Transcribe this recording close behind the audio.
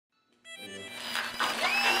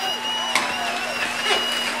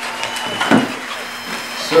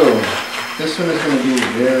This one is going to be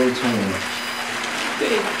very tiny.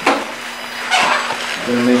 I'm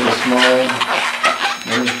going to make a small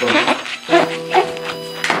managed bubble.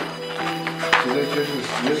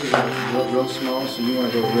 This is real small, so you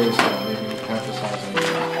want to go really small, maybe half the size of it.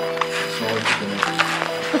 Smaller than it.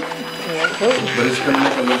 But it's going to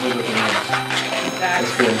make a little bit of a noise.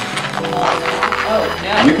 That's good. Oh,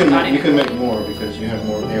 no. You can make more because you have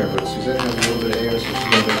more air, but Suzette has a little bit of air, so she's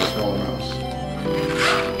going to make a smaller mouse.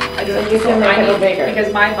 I do it so you can make it bigger.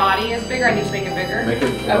 Because my body is bigger, I need to make it bigger? Make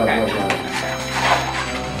it about like that.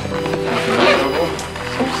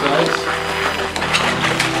 Switch sides.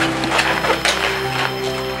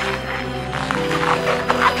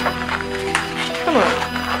 Come on.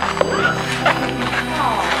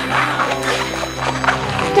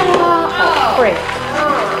 Oh, great.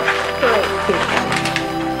 Great.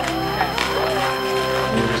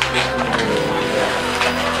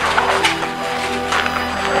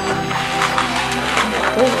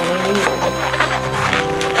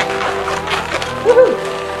 Woohoo!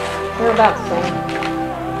 We're about to sing.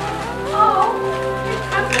 Oh,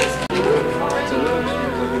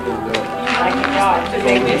 My God.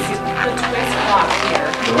 they miss the twist lock here.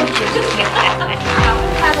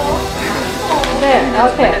 There,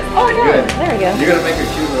 okay. Oh, no. Good. There we go. You're gonna make a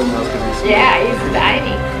cute little mouse because he's small. Yeah, he's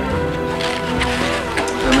tiny.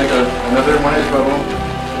 Gonna make another 1-inch bubble.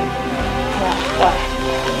 What?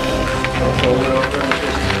 Fold it over and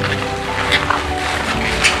twist it.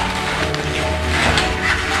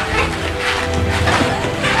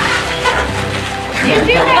 You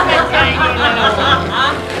do have a tiny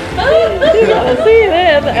You gotta see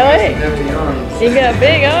that. Hey, Heavy arms. you got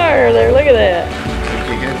big R there. Look at that.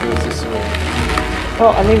 Your head goes this way.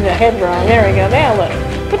 Oh, I need the head wrong. There we go. Now look.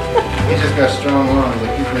 He just got strong arms,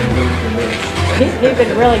 like he's been moving for minutes. He's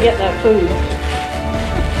been really getting that food.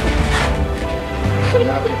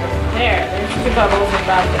 There, there's two bubbles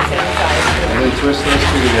about the same size. And then twist those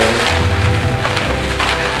two together.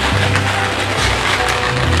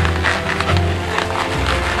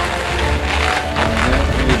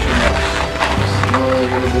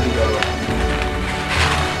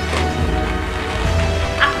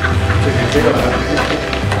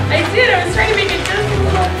 I did, I was trying to make it just a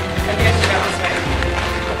little. I think I should go this way.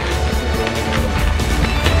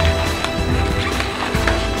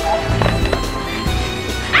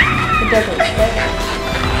 It doesn't stay.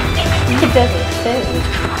 It doesn't stay.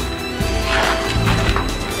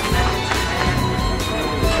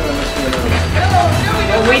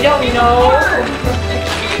 Well, we don't know.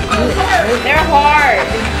 They're hard.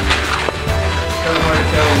 It's kind of hard to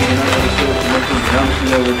tell when you're not really sure what you're making, how much you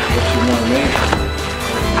know what you want to make.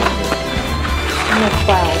 I'm gonna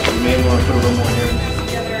try. You may want to put a little more here.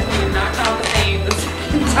 Together, we're not all the same. Let's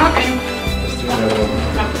keep talking. Let's do another one.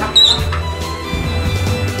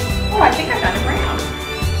 Oh, I think I got it brown.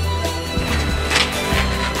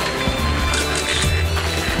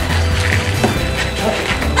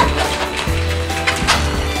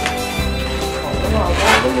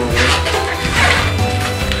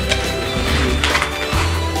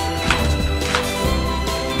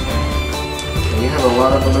 And you have a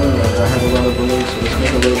lot of balloons. I have a lot of balloons, so let's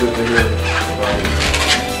make a little bit bigger.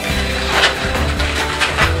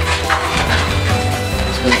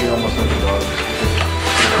 It's going to be almost like a dog.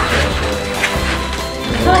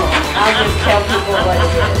 I'll just tell people what it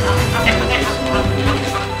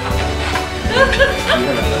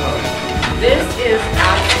This is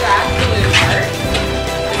abstract balloon art.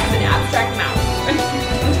 This is an abstract mouse.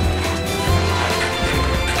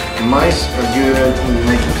 Mice are good when you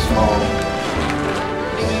make them small.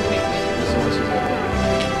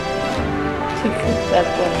 That's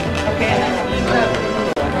what. Okay, and then you have.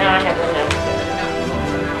 Now I have one else.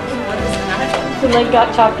 What is that? His leg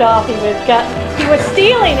got chopped off. He was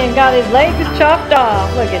stealing and got his legs chopped off.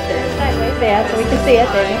 Look at this. Sideways there, so we can see it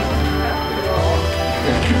there.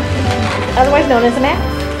 Otherwise known as a mouse.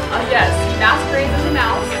 Yes, he masquerades as a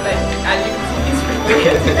mouse, but as you can see, he's really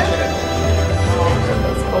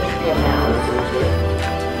It's supposed to be a mouse.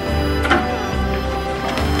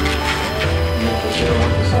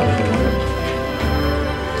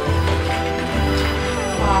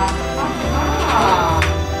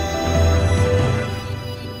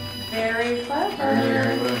 Very clever.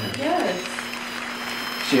 Yes.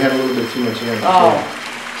 She had a little bit too much hair. Oh.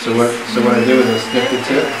 So what I do is I snip the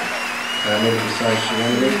tip, and I make it the size she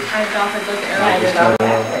wanted it. I thought it looked Right, arrow. it's all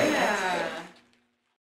that way.